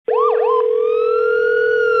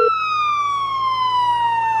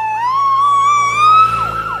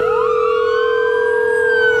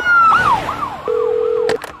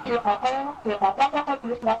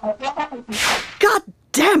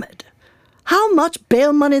How much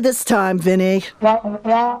bail money this time, Vinny?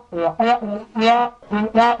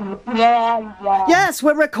 Yes,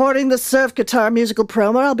 we're recording the surf guitar musical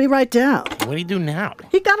promo. I'll be right down. What do you do now?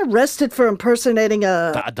 He got arrested for impersonating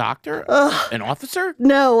A doctor? An officer?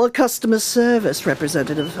 No, a customer service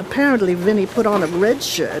representative. Apparently, Vinny put on a red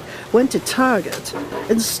shirt, went to Target,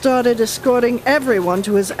 and started escorting everyone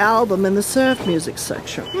to his album in the surf music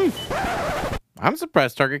section. I'm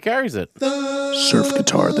surprised Target carries it. Surf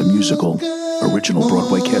Guitar, the musical. Original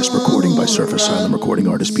Broadway cast recording by Surf Asylum recording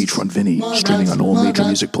artist Beachfront Vinny. Streaming on all major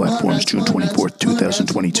music platforms June 24th,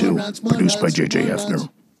 2022. Produced by J.J. Hefner.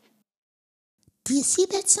 Do you see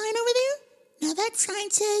that sign over there? Now that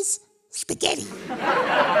sign says spaghetti.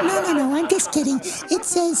 No, I'm just kidding. It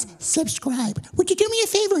says subscribe. Would you do me a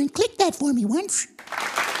favor and click that for me once?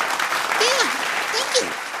 Yeah, thank you.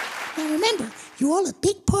 Now remember, you're all a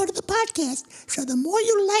big part of the podcast, so the more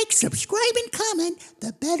you like, subscribe, and comment,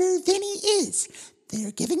 the better Vinny is. They're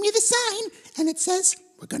giving me the sign, and it says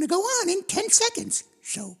we're going to go on in 10 seconds.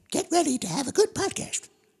 So get ready to have a good podcast.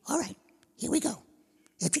 All right, here we go.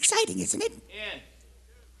 It's exciting, isn't it? In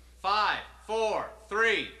 5, 4,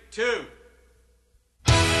 3, 2.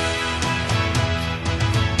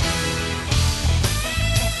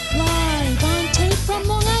 Live on tape from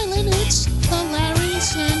Long Island, it's the Larry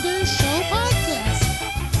Sanders Show podcast.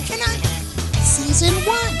 Tonight, Season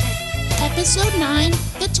 1, Episode 9,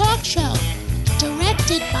 The Talk Show.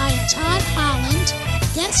 Directed by Todd Holland,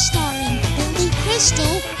 guest starring Billy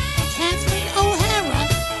Crystal, Catherine O'Hara,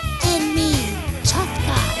 and me, tough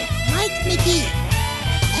guy, Mike McGee.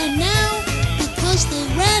 And now, because they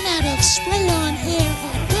ran out of spray-on hair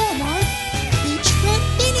at Walmart, Beachfront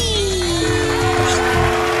Vinny.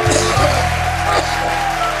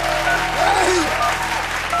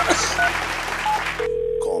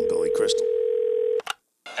 Call him Billy Crystal.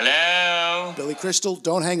 Hello? Billy Crystal,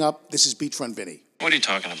 don't hang up. This is Beachfront Vinny. What are you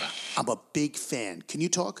talking about? I'm a big fan. Can you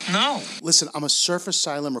talk? No. Listen, I'm a Surf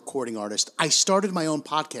Asylum recording artist. I started my own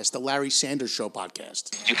podcast, the Larry Sanders Show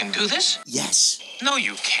podcast. You can do this? Yes. No,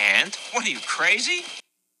 you can't. What are you, crazy?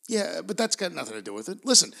 Yeah, but that's got nothing to do with it.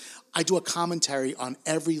 Listen, I do a commentary on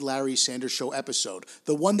every Larry Sanders Show episode.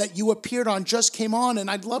 The one that you appeared on just came on,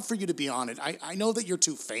 and I'd love for you to be on it. I know that you're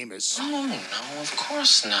too famous. Oh, no, of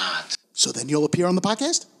course not. So then you'll appear on the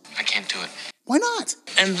podcast? I can't do it. Why not?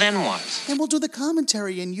 And then what? Then we'll do the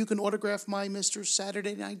commentary, and you can autograph my Mr.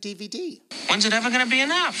 Saturday Night DVD. When's it ever going to be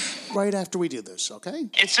enough? Right after we do this, okay?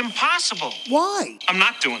 It's impossible. Why? I'm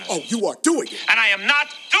not doing it. Oh, you are doing it. And I am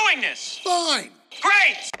not doing this. Fine.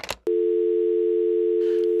 Great!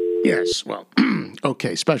 Yes, well,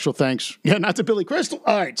 okay, special thanks. Yeah, not to Billy Crystal.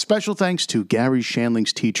 All right, special thanks to Gary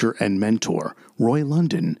Shandling's teacher and mentor, Roy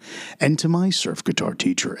London, and to my surf guitar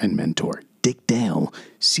teacher and mentor, Dick Dale.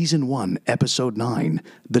 Season 1, Episode 9,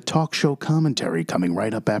 The Talk Show commentary coming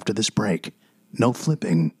right up after this break. No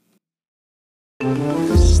flipping.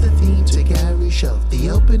 This is the theme to Gary Show, the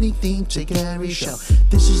opening theme to Gary Show.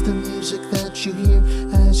 This is the music that you hear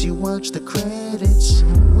as you watch the credits.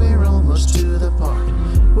 We're almost to the part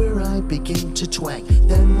where I begin to twang.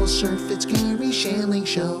 Then we'll surf, it's Gary Shandling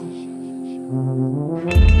Show.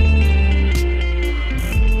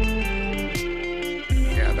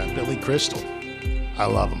 Yeah, that Billy Crystal. I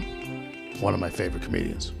love him. One of my favorite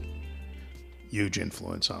comedians. Huge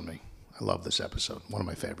influence on me. I love this episode. One of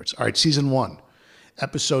my favorites. All right, Season 1.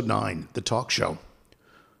 Episode 9, The Talk Show,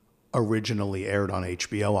 originally aired on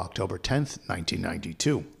HBO October 10th,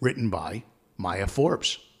 1992, written by Maya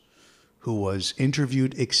Forbes, who was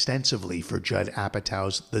interviewed extensively for Judd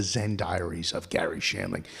Apatow's The Zen Diaries of Gary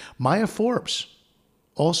Shandling. Maya Forbes,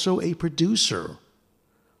 also a producer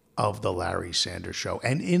of The Larry Sanders Show,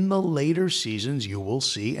 and in the later seasons, you will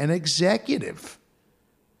see an executive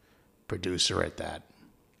producer at that.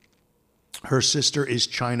 Her sister is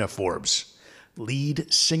China Forbes,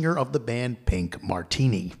 lead singer of the band Pink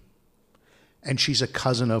Martini. And she's a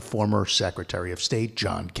cousin of former Secretary of State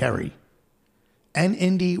John Kerry. And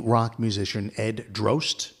indie rock musician Ed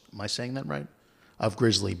Drost, am I saying that right? Of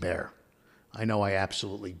Grizzly Bear. I know I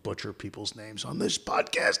absolutely butcher people's names on this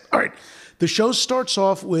podcast. All right, the show starts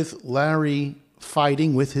off with Larry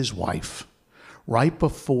fighting with his wife. Right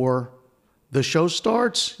before the show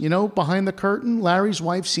starts, behind the curtain, Larry's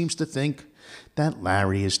wife seems to think that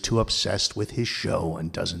Larry is too obsessed with his show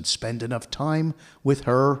and doesn't spend enough time with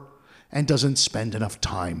her and doesn't spend enough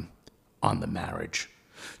time on the marriage.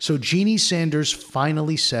 So Jeanne Sanders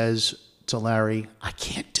finally says to Larry, I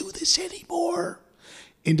can't do this anymore,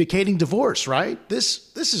 indicating divorce, right?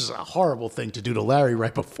 This is a horrible thing to do to Larry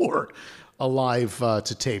right before a live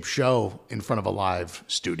to tape show in front of a live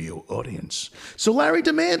studio audience. So Larry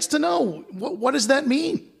demands to know, what does that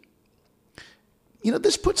mean?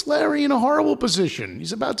 This puts Larry in a horrible position.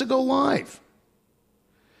 He's about to go live.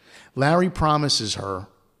 Larry promises her,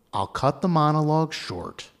 I'll cut the monologue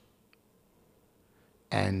short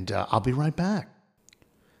and I'll be right back.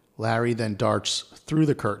 Larry then darts through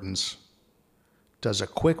the curtains, does a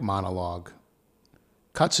quick monologue,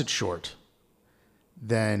 cuts it short,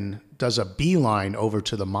 then does a beeline over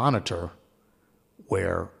to the monitor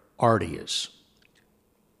where Artie is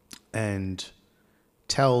and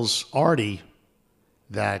tells Artie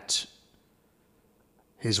that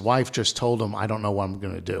his wife just told him, I don't know what I'm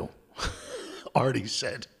going to do. Artie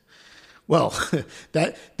said, well,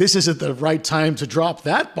 this isn't the right time to drop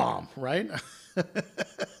that bomb, right?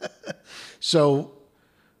 So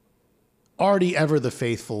Artie, ever the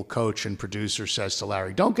faithful coach and producer, says to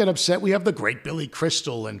Larry, don't get upset. We have the great Billy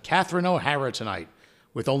Crystal and Catherine O'Hara tonight.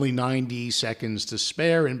 With only 90 seconds to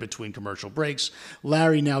spare in between commercial breaks,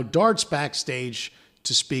 Larry now darts backstage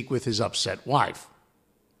to speak with his upset wife.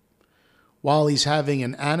 While he's having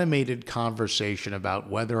an animated conversation about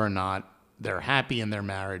whether or not they're happy in their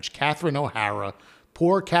marriage, Catherine O'Hara,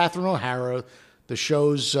 poor Catherine O'Hara, the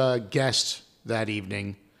show's guest that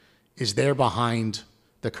evening, is there behind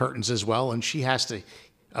the curtains as well, and she has to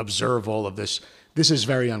observe all of this. This is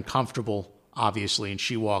very uncomfortable, obviously, and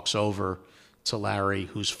she walks over to Larry,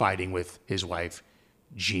 who's fighting with his wife,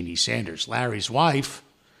 Jeanne Sanders. Larry's wife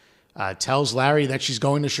tells Larry that she's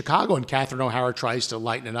going to Chicago, and Catherine O'Hara tries to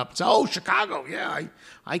lighten it up and say, oh, Chicago, yeah,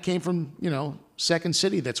 I came from, Second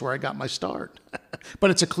City. That's where I got my start. But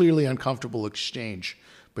it's a clearly uncomfortable exchange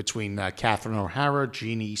between Catherine O'Hara,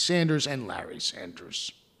 Jeanne Sanders, and Larry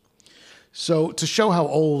Sanders. So to show how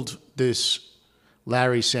old this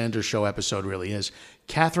Larry Sanders Show episode really is,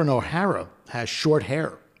 Catherine O'Hara has short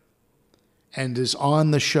hair and is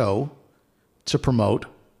on the show to promote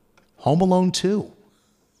Home Alone 2.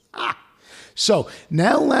 So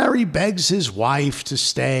now Larry begs his wife to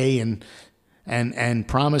stay and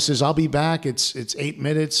promises, I'll be back. It's 8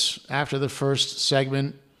 minutes after the first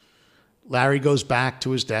segment. Larry goes back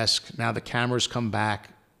to his desk. Now the cameras come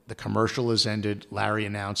back. The commercial has ended. Larry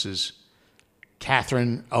announces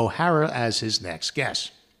Catherine O'Hara as his next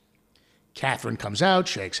guest. Catherine comes out,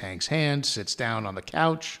 shakes Hank's hand, sits down on the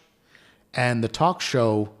couch, and the talk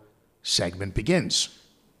show segment begins.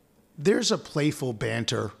 There's a playful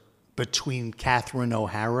banter between Catherine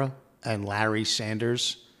O'Hara and Larry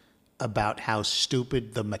Sanders about how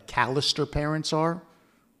stupid the McAllister parents are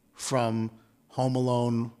from Home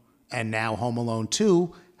Alone and now Home Alone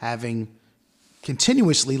 2, having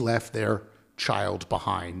continuously left their child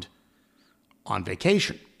behind on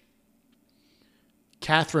vacation.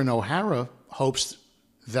 Catherine O'Hara hopes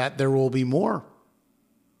that there will be more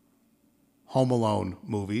Home Alone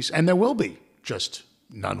movies, and there will be, just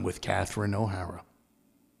none with Catherine O'Hara.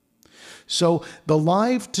 So the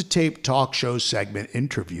live-to-tape talk show segment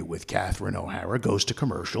interview with Catherine O'Hara goes to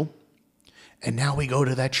commercial, and now we go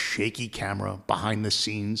to that shaky camera behind the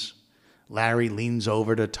scenes. Larry leans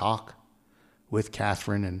over to talk with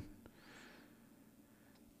Catherine, and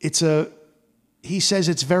he says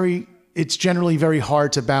it's generally very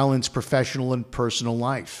hard to balance professional and personal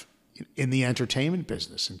life in the entertainment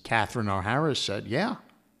business. And Catherine O'Hara said, yeah,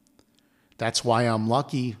 that's why I'm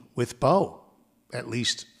lucky with Bo. At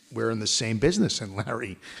least we're in the same business. And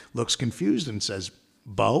Larry looks confused and says,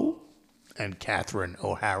 Bo? And Catherine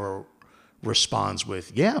O'Hara responds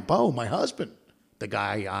with, yeah, Bo, my husband, the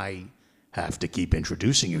guy I have to keep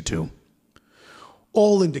introducing you to.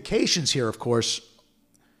 All indications here, of course,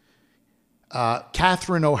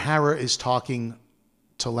 Catherine O'Hara is talking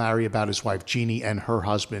to Larry about his wife, Jeanne, and her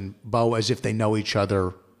husband, Bo, as if they know each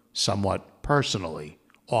other somewhat personally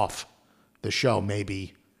off the show.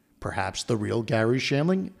 Maybe, perhaps, the real Gary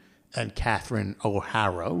Shandling and Catherine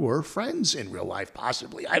O'Hara were friends in real life,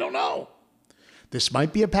 possibly. I don't know. This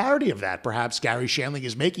might be a parody of that. Perhaps Gary Shandling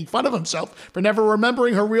is making fun of himself for never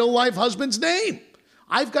remembering her real-life husband's name.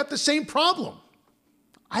 I've got the same problem.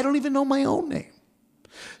 I don't even know my own name.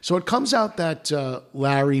 So it comes out that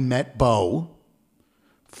Larry met Bo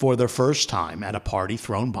for the first time at a party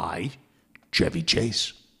thrown by Chevy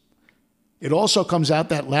Chase. It also comes out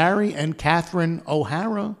that Larry and Catherine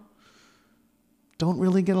O'Hara don't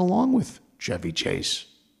really get along with Chevy Chase.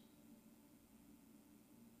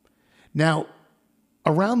 Now,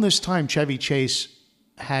 around this time, Chevy Chase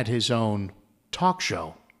had his own talk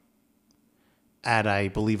show at, I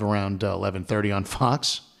believe, around 11:30 on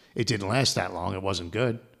Fox. It didn't last that long. It wasn't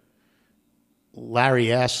good.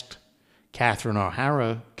 Larry asked Catherine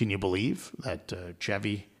O'Hara, can you believe that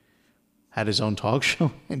Chevy had his own talk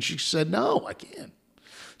show? And she said, no, I can't.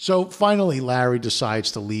 So finally, Larry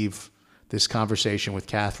decides to leave this conversation with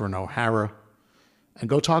Catherine O'Hara and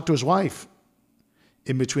go talk to his wife.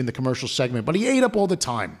 in between the commercial segment, but he ate up all the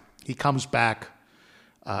time. He comes back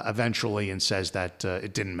eventually and says that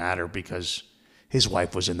it didn't matter because his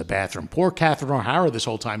wife was in the bathroom. Poor Catherine O'Hara this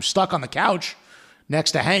whole time, stuck on the couch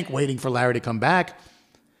next to Hank, waiting for Larry to come back.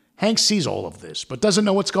 Hank sees all of this, but doesn't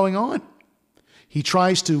know what's going on. He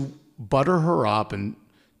tries to butter her up and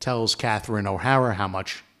tells Catherine O'Hara how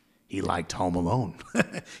much he liked Home Alone.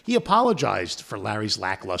 He apologized for Larry's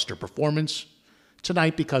lackluster performance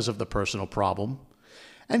tonight because of the personal problem.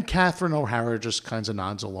 And Catherine O'Hara just kind of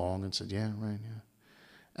nods along and said, yeah, right, yeah.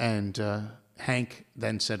 And Hank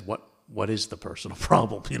then said, what is the personal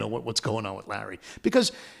problem? You know, what's going on with Larry?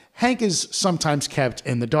 Because Hank is sometimes kept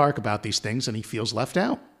in the dark about these things and he feels left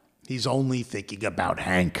out. He's only thinking about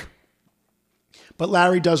Hank. But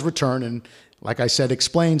Larry does return and, like I said,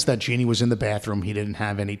 explains that Jeanne was in the bathroom. He didn't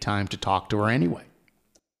have any time to talk to her anyway.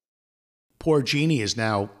 Poor Jeanne is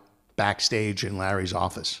now backstage in Larry's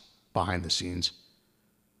office, behind the scenes,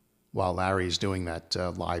 while Larry is doing that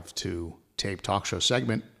live to tape talk show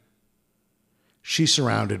segment. She's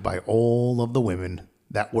surrounded by all of the women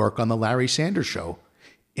that work on the Larry Sanders Show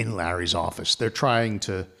in Larry's office. They're trying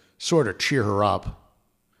to sort of cheer her up,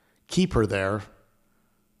 keep her there,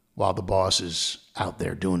 while the boss is out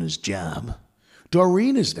there doing his job.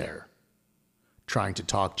 Doreen is there, trying to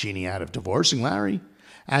talk Jeanne out of divorcing Larry,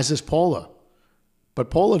 as is Paula.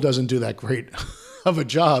 But Paula doesn't do that great of a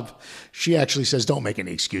job. She actually says, don't make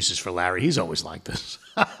any excuses for Larry. He's always like this.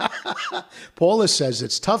 Paula says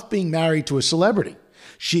it's tough being married to a celebrity.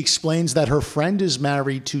 She explains that her friend is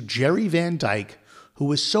married to Jerry Van Dyke,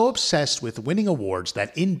 who is so obsessed with winning awards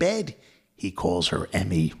that in bed, he calls her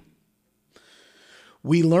Emmy.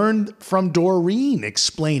 We learned from Doreen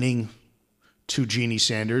explaining to Jeanne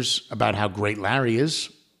Sanders about how great Larry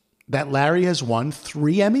is, that Larry has won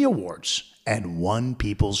 3 Emmy Awards and 1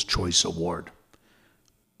 People's Choice Award.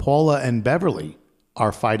 Paula and Beverly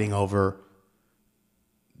are fighting over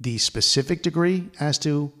the specific degree as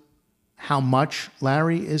to how much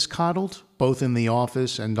Larry is coddled, both in the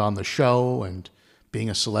office and on the show and being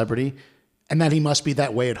a celebrity, and that he must be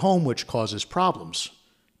that way at home, which causes problems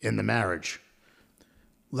in the marriage.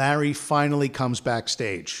 Larry finally comes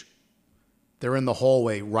backstage. They're in the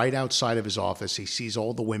hallway right outside of his office. He sees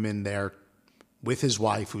all the women there with his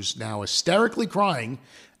wife, who's now hysterically crying,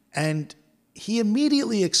 and he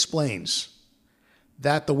immediately explains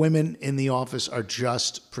that the women in the office are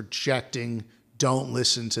just projecting. Don't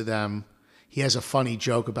listen to them. He has a funny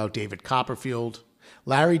joke about David Copperfield.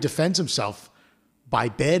 Larry defends himself by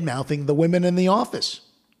bad-mouthing the women in the office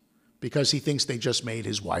because he thinks they just made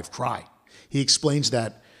his wife cry. He explains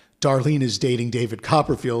that Darlene is dating David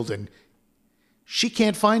Copperfield and she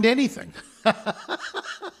can't find anything.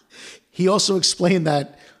 He also explained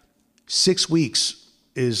that 6 weeks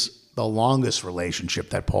is the longest relationship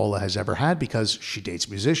that Paula has ever had because she dates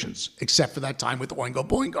musicians, except for that time with Oingo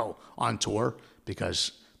Boingo on tour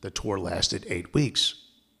because the tour lasted 8 weeks.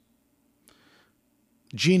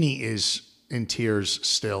 Jeanne is in tears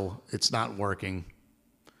still. It's not working.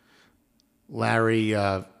 Larry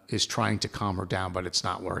is trying to calm her down, but it's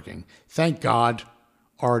not working. Thank God,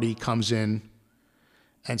 Artie comes in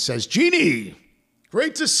and says, Jeanne,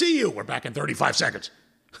 great to see you. We're back in 35 seconds.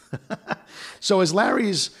 So as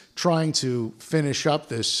Larry's trying to finish up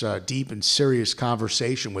this deep and serious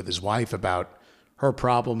conversation with his wife about her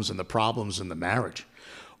problems and the marriage,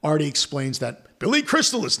 Artie explains that Billy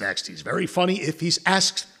Crystal is next. He's very funny if he's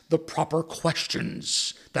asked the proper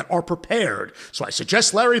questions that are prepared. So I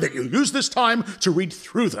suggest, Larry, that you use this time to read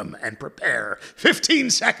through them and prepare. 15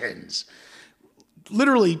 seconds.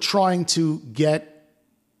 Literally trying to get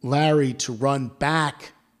Larry to run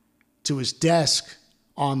back to his desk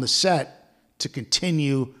on the set to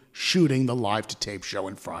continue shooting the live-to-tape show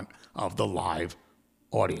in front of the live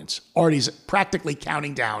audience. Artie's practically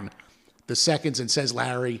counting down the seconds and says,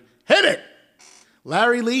 Larry, hit it!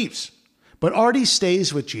 Larry leaves. But Artie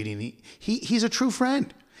stays with Jeanne. He's a true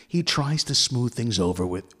friend. He tries to smooth things over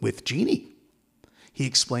with Jeanne. He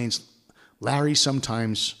explains Larry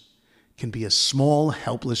sometimes can be a small,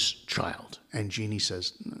 helpless child. And Jeanne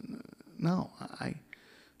says, no,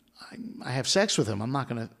 I have sex with him. I'm not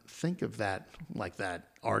going to think of that like that.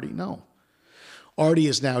 Artie, no. Artie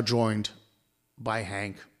is now joined by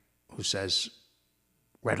Hank, who says,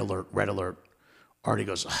 red alert, red alert. Artie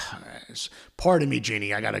goes, pardon me,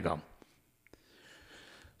 Jeanne, I got to go.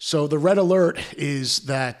 So the red alert is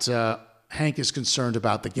that Hank is concerned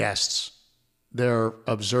about the guests. They're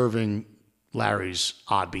observing Larry's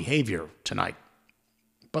odd behavior tonight.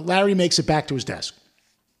 But Larry makes it back to his desk.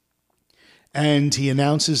 And he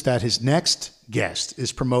announces that his next guest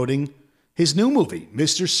is promoting his new movie,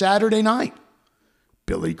 Mr. Saturday Night,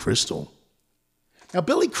 Billy Crystal. Now,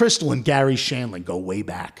 Billy Crystal and Gary Shandling go way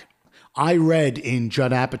back. I read in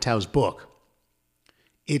Judd Apatow's book,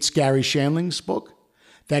 it's Gary Shandling's book,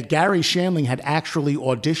 that Gary Shandling had actually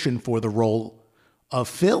auditioned for the role of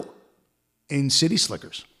Phil in City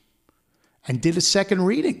Slickers and did a second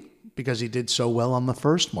reading because he did so well on the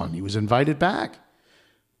first one. He was invited back.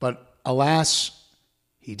 But alas,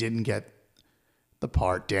 he didn't get the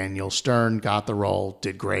part. Daniel Stern got the role,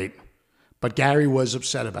 did great. But Gary was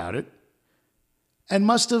upset about it and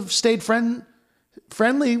must have stayed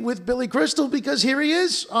friendly with Billy Crystal because here he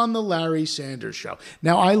is on the Larry Sanders Show.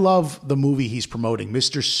 Now, I love the movie he's promoting,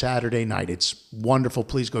 Mr. Saturday Night. It's wonderful.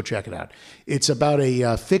 Please go check it out. It's about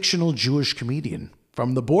a fictional Jewish comedian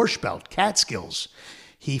from the Borscht Belt, Catskills.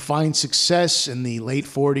 He finds success in the late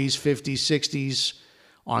 40s, 50s, 60s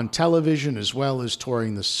on television as well as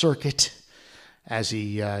touring the circuit as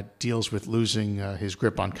he deals with losing his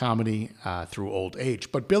grip on comedy through old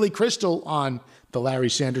age. But Billy Crystal on the Larry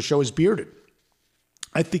Sanders Show is bearded.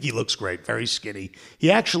 I think he looks great, very skinny.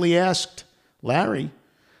 He actually asked Larry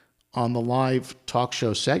on the live talk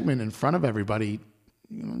show segment in front of everybody,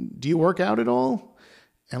 do you work out at all?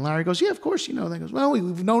 And Larry goes, yeah, of course, They goes, well,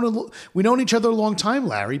 we've known each other a long time,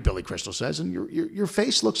 Larry, Billy Crystal says, and your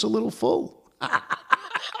face looks a little full.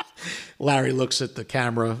 Larry looks at the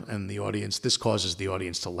camera and the audience. This causes the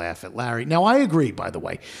audience to laugh at Larry. Now, I agree, by the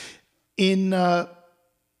way. In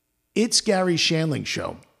It's Gary Shandling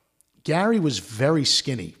Show, Gary was very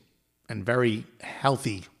skinny and very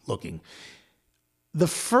healthy looking. The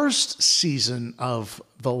first season of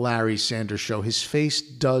the Larry Sanders Show, his face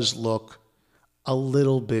does look a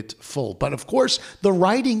little bit full. But of course, the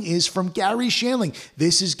writing is from Gary Shandling.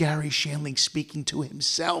 This is Gary Shandling speaking to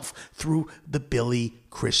himself through the Billy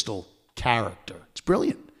Crystal character. It's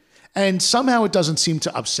brilliant. And somehow it doesn't seem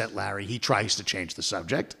to upset Larry. He tries to change the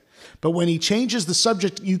subject. But when he changes the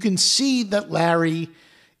subject, you can see that Larry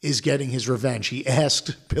is getting his revenge. He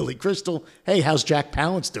asked Billy Crystal, hey, how's Jack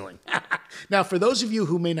Palance doing? Now, for those of you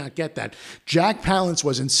who may not get that, Jack Palance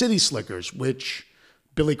was in City Slickers, which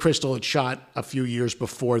Billy Crystal had shot a few years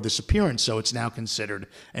before this appearance, so it's now considered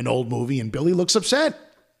an old movie, and Billy looks upset.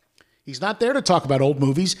 He's not there to talk about old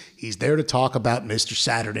movies. He's there to talk about Mr.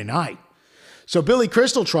 Saturday Night. So Billy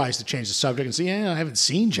Crystal tries to change the subject and say, yeah, I haven't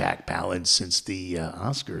seen Jack Palance since the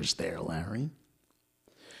Oscars there, Larry.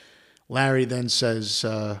 Larry then says,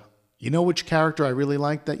 you know which character I really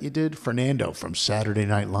liked that you did? Fernando from Saturday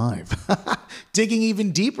Night Live. Digging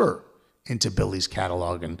even deeper into Billy's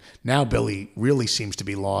catalog. And now Billy really seems to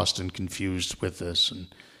be lost and confused with this. And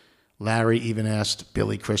Larry even asked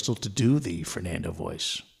Billy Crystal to do the Fernando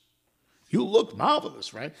voice. You look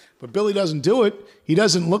marvelous, right? But Billy doesn't do it. He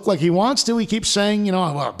doesn't look like he wants to. He keeps saying,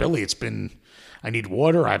 well, Billy, I need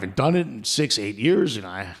water. I haven't done it in 6-8 years.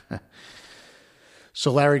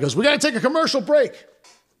 So Larry goes, we got to take a commercial break.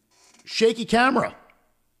 Shaky camera.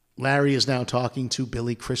 Larry is now talking to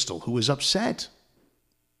Billy Crystal, who is upset.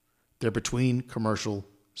 They're between commercial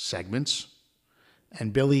segments.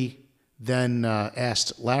 And Billy then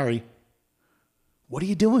asked Larry, what are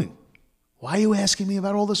you doing? Why are you asking me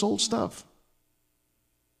about all this old stuff?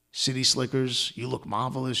 City Slickers, you look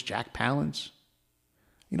marvelous, Jack Palance.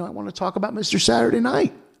 I want to talk about Mr. Saturday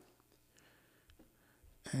Night.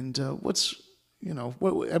 And at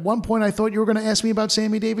one point I thought you were going to ask me about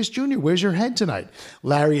Sammy Davis Jr. Where's your head tonight?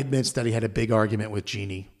 Larry admits that he had a big argument with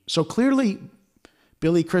Jeanne. So clearly,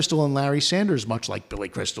 Billy Crystal and Larry Sanders, much like Billy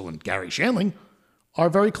Crystal and Gary Shandling, are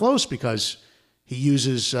very close because he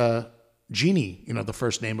uses Jeanne, the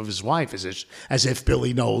first name of his wife, as if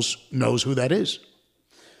Billy knows who that is.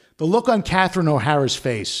 The look on Catherine O'Hara's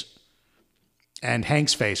face and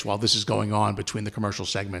Hank's face while this is going on between the commercial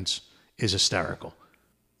segments is hysterical.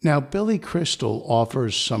 Now, Billy Crystal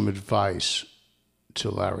offers some advice to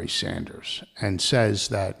Larry Sanders and says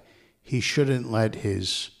that he shouldn't let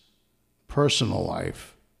his personal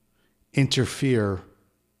life interfere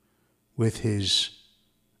with his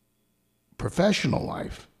professional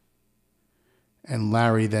life. And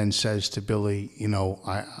Larry then says to Billy,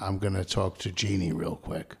 I'm going to talk to Jeanne real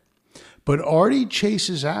quick. But Artie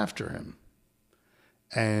chases after him.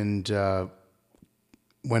 And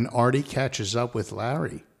when Artie catches up with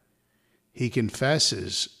Larry, he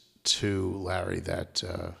confesses to Larry that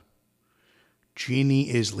Jeanne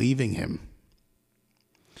is leaving him.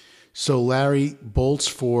 So Larry bolts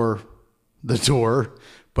for the door,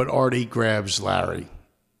 but Artie grabs Larry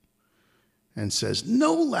and says,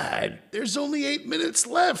 no, lad, there's only 8 minutes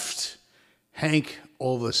left. Hank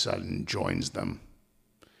all of a sudden joins them,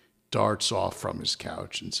 darts off from his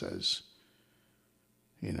couch and says,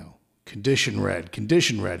 condition red,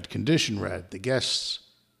 condition red, condition red. The guests,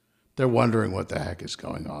 they're wondering what the heck is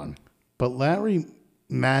going on. But Larry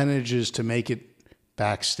manages to make it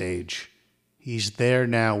backstage. He's there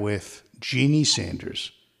now with Jeanne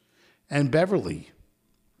Sanders and Beverly.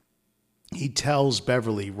 He tells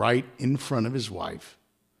Beverly right in front of his wife,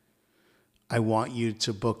 I want you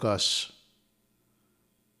to book us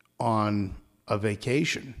on a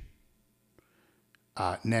vacation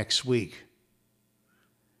next week.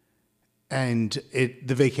 And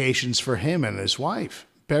the vacation's for him and his wife.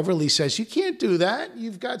 Beverly says, you can't do that.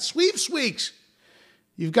 You've got sweeps weeks.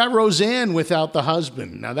 You've got Roseanne without the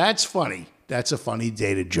husband. Now that's funny. That's a funny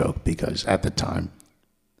dated joke because at the time,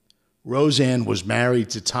 Roseanne was married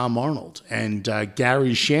to Tom Arnold, and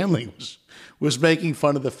Gary Shandling was making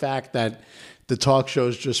fun of the fact that the talk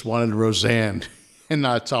shows just wanted Roseanne and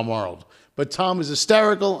not Tom Arnold. But Tom is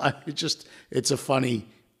hysterical. It's a funny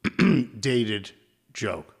dated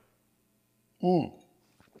joke.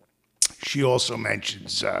 She also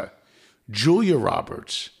mentions Julia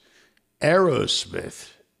Roberts,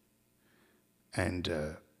 Aerosmith,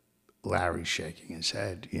 and Larry shaking his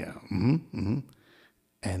head. Yeah,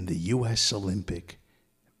 and the U.S. Olympic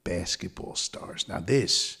basketball stars. Now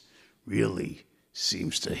this really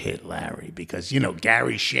seems to hit Larry because,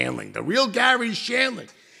 Gary Shandling, the real Gary Shandling,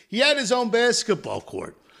 he had his own basketball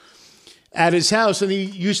court at his house, and he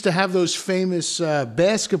used to have those famous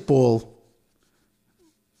basketball,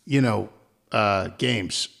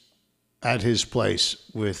 games at his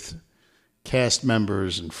place with cast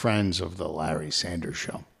members and friends of the Larry Sanders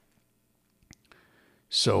Show.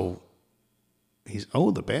 So he's,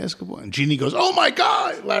 the basketball. And Jeanne goes, oh my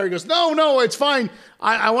God. Larry goes, no, it's fine.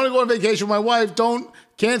 I want to go on vacation with my wife. Don't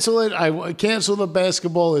cancel it. I cancel the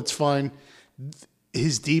basketball. It's fine.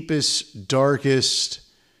 His deepest, darkest,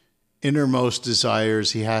 innermost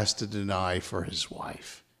desires he has to deny for his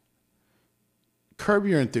wife. Curb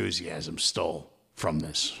Your Enthusiasm stole from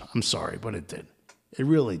this. I'm sorry, but it did. It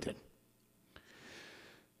really did.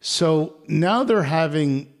 So now they're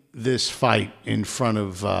having this fight in front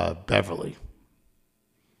of Beverly.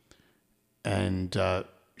 And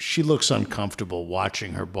she looks uncomfortable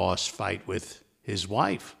watching her boss fight with his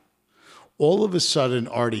wife. All of a sudden,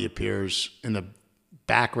 Artie appears in the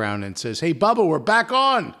background and says, hey, Bubba, we're back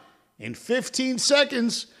on. In 15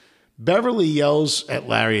 seconds, Beverly yells at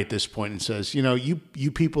Larry at this point and says, you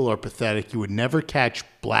people are pathetic. You would never catch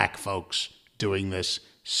black folks doing this.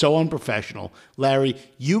 So unprofessional. Larry,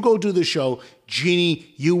 you go do the show. Jeanne,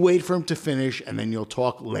 you wait for him to finish, and then you'll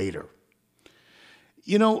talk later.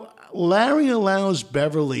 Larry allows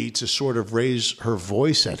Beverly to sort of raise her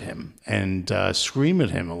voice at him and scream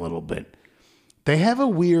at him a little bit. They have a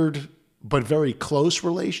weird but very close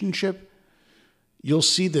relationship. You'll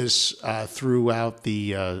see this throughout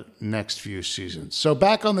the next few seasons. So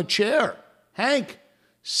back on the chair, Hank,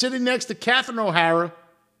 sitting next to Catherine O'Hara,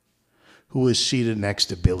 who is seated next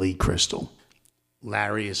to Billy Crystal.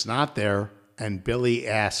 Larry is not there, and Billy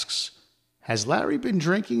asks, has Larry been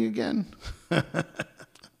drinking again?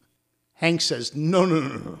 Hank says,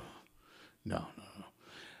 no.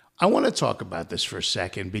 I want to talk about this for a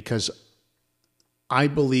second because I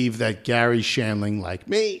believe that Gary Shandling, like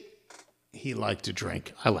me, he liked to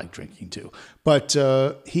drink. I like drinking too. But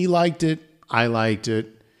he liked it, I liked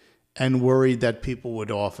it, and worried that people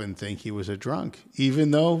would often think he was a drunk,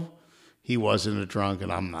 even though he wasn't a drunk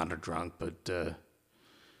and I'm not a drunk. But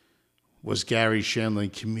was Gary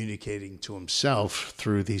Shandling communicating to himself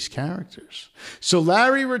through these characters? So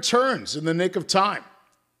Larry returns in the nick of time.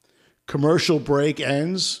 Commercial break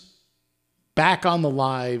ends. Back on the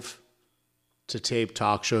live to tape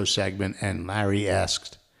talk show segment, and Larry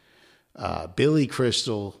asked Billy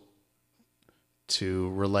Crystal to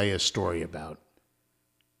relay a story about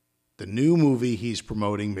the new movie he's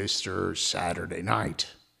promoting, Mr. Saturday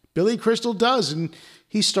Night. Billy Crystal does, and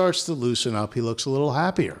he starts to loosen up. He looks a little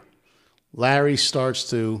happier. Larry starts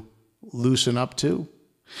to loosen up too.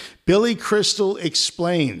 Billy Crystal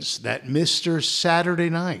explains that Mr. Saturday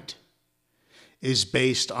Night is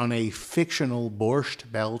based on a fictional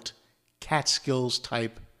Borscht Belt, Catskills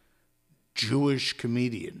type Jewish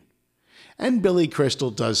comedian. And Billy Crystal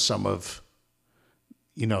does some of,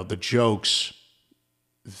 the jokes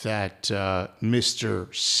that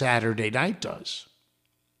Mr. Saturday Night does.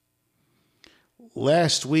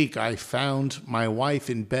 Last week, I found my wife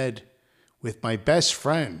in bed with my best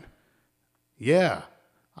friend. Yeah.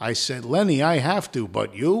 I said, Lenny, I have to,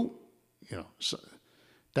 but you? So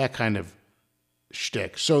that kind of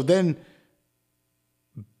shtick. So then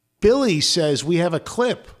Billy says, we have a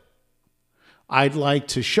clip. I'd like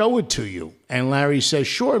to show it to you. And Larry says,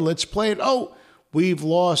 sure, let's play it. Oh, we've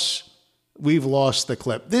lost the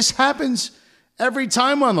clip. This happens every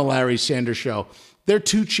time on the Larry Sanders Show. They're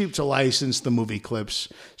too cheap to license the movie clips.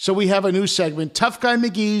 So we have a new segment, Tough Guy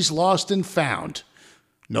McGee's Lost and Found.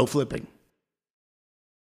 No flipping.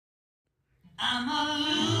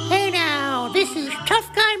 Hey now, this is Tough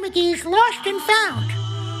Guy McGee's Lost and Found.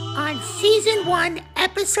 On Season 1,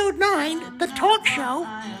 Episode 9, The Talk Show,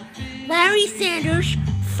 Larry Sanders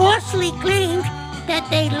falsely claimed that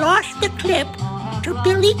they lost the clip to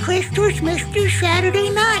Billy Crystal's Mr. Saturday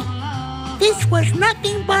Night. This was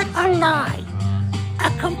nothing but a lie. A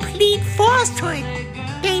complete falsehood.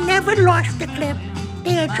 They never lost the clip.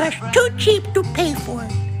 They are just too cheap to pay for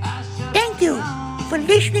it. Thank you for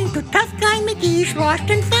listening to Tough Guy McGee's Lost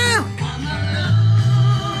and Found.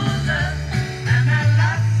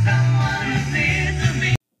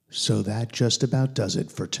 So that just about does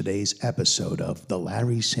it for today's episode of The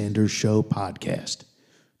Larry Sanders Show podcast.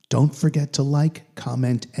 Don't forget to like,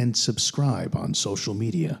 comment, and subscribe on social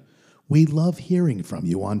media. We love hearing from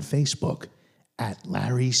you on Facebook at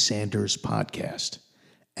Larry Sanders Podcast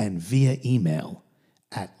and via email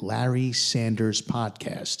at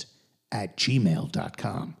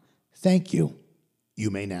larrysanderspodcast@gmail.com. Thank you. You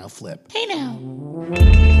may now flip. Hey now.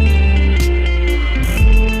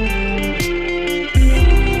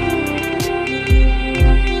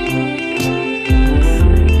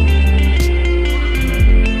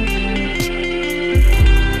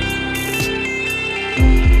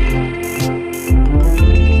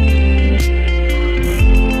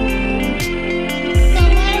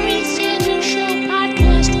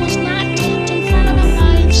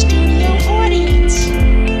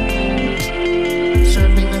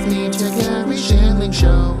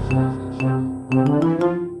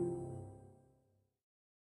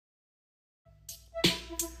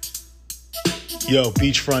 Yo,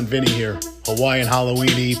 Beachfront Vinny here. Hawaiian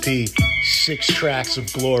Halloween EP. 6 tracks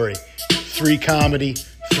of glory. 3 comedy,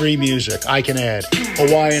 3 music. I can add.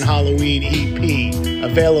 Hawaiian Halloween EP.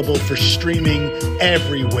 Available for streaming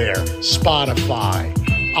everywhere. Spotify,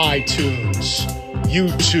 iTunes,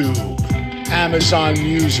 YouTube, Amazon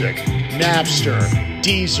Music, Napster,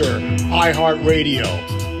 Deezer, iHeartRadio.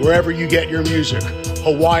 Wherever you get your music.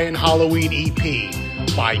 Hawaiian Halloween EP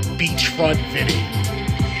by Beachfront Vinny.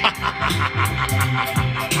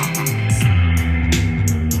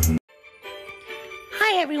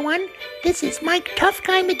 Hi everyone, this is Mike Tough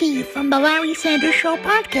Guy McGee from the Larry Sanders Show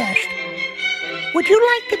podcast. Would you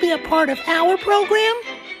like to be a part of our program?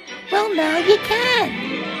 Well, now you can.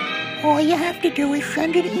 All you have to do is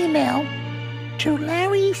send an email to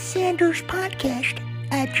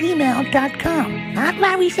LarrySandersPodcast@gmail.com. Not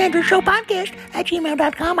Larry Sanders Show Podcast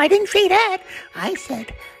 @gmail.com. I didn't say that. I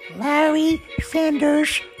said Larry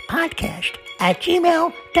Sanders Podcast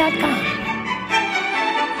 @gmail.com.